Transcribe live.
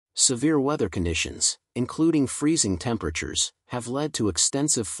Severe weather conditions, including freezing temperatures, have led to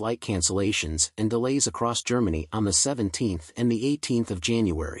extensive flight cancellations and delays across Germany on the 17th and the 18th of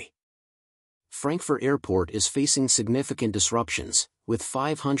January. Frankfurt Airport is facing significant disruptions, with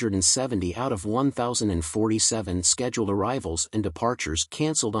 570 out of 1,047 scheduled arrivals and departures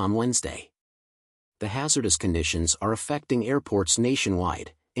cancelled on Wednesday. The hazardous conditions are affecting airports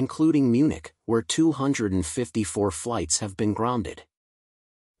nationwide, including Munich, where 254 flights have been grounded.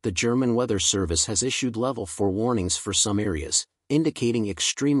 The German Weather Service has issued level 4 warnings for some areas, indicating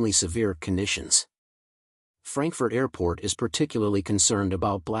extremely severe conditions. Frankfurt Airport is particularly concerned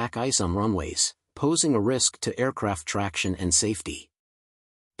about black ice on runways, posing a risk to aircraft traction and safety.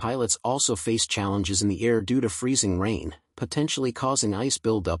 Pilots also face challenges in the air due to freezing rain, potentially causing ice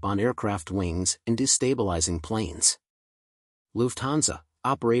buildup on aircraft wings and destabilizing planes. Lufthansa,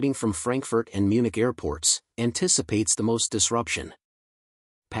 operating from Frankfurt and Munich airports, anticipates the most disruption.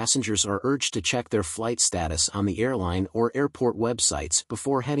 Passengers are urged to check their flight status on the airline or airport websites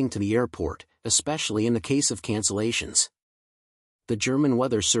before heading to the airport, especially in the case of cancellations. The German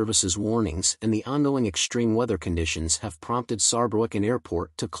Weather Service's warnings and the ongoing extreme weather conditions have prompted Saarbrücken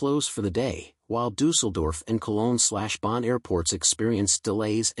Airport to close for the day, while Düsseldorf and Cologne/Bonn airports experienced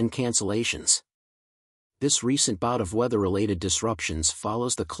delays and cancellations. This recent bout of weather-related disruptions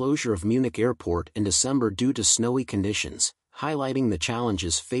follows the closure of Munich Airport in December due to snowy conditions, highlighting the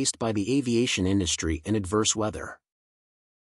challenges faced by the aviation industry in adverse weather.